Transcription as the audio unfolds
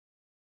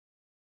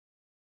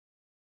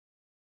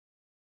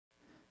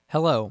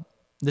Hello,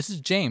 this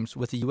is James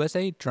with the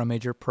USA Drum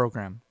Major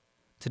program.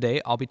 Today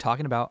I'll be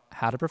talking about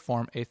how to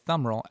perform a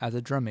thumb roll as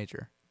a drum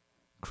major.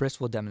 Chris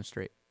will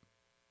demonstrate.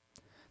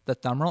 The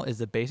thumb roll is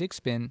the basic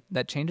spin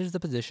that changes the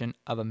position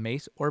of a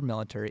mace or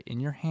military in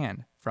your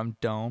hand from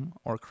dome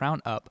or crown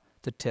up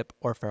to tip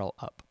or ferrule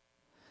up.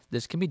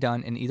 This can be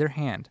done in either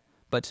hand,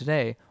 but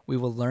today we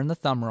will learn the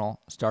thumb roll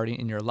starting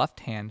in your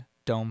left hand,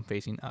 dome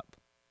facing up.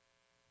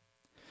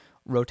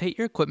 Rotate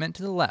your equipment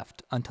to the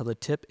left until the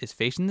tip is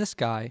facing the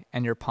sky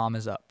and your palm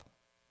is up.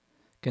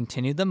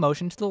 Continue the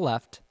motion to the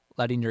left,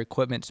 letting your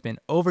equipment spin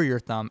over your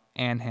thumb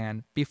and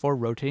hand before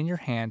rotating your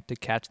hand to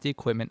catch the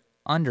equipment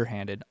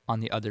underhanded on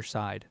the other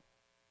side.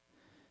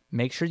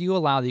 Make sure you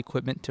allow the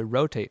equipment to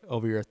rotate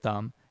over your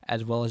thumb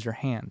as well as your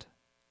hand.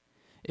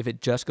 If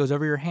it just goes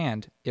over your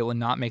hand, it will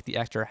not make the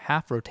extra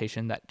half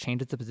rotation that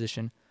changes the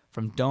position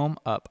from dome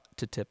up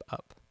to tip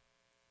up.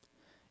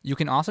 You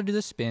can also do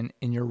the spin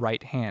in your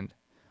right hand,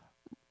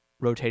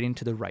 rotating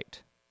to the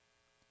right.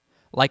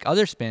 Like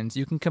other spins,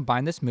 you can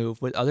combine this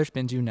move with other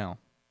spins you know.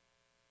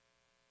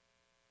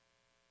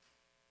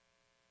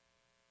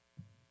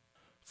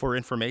 For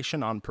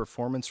information on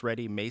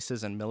performance-ready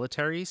maces and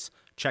militaries,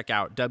 check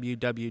out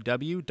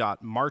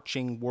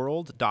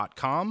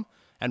www.marchingworld.com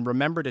and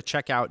remember to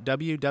check out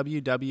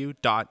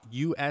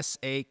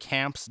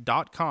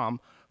www.usacamps.com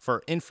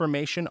for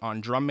information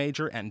on drum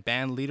major and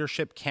band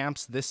leadership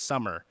camps this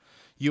summer.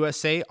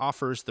 USA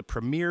offers the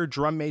premier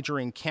drum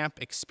majoring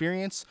camp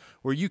experience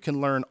where you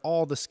can learn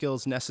all the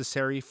skills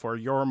necessary for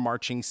your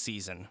marching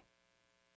season.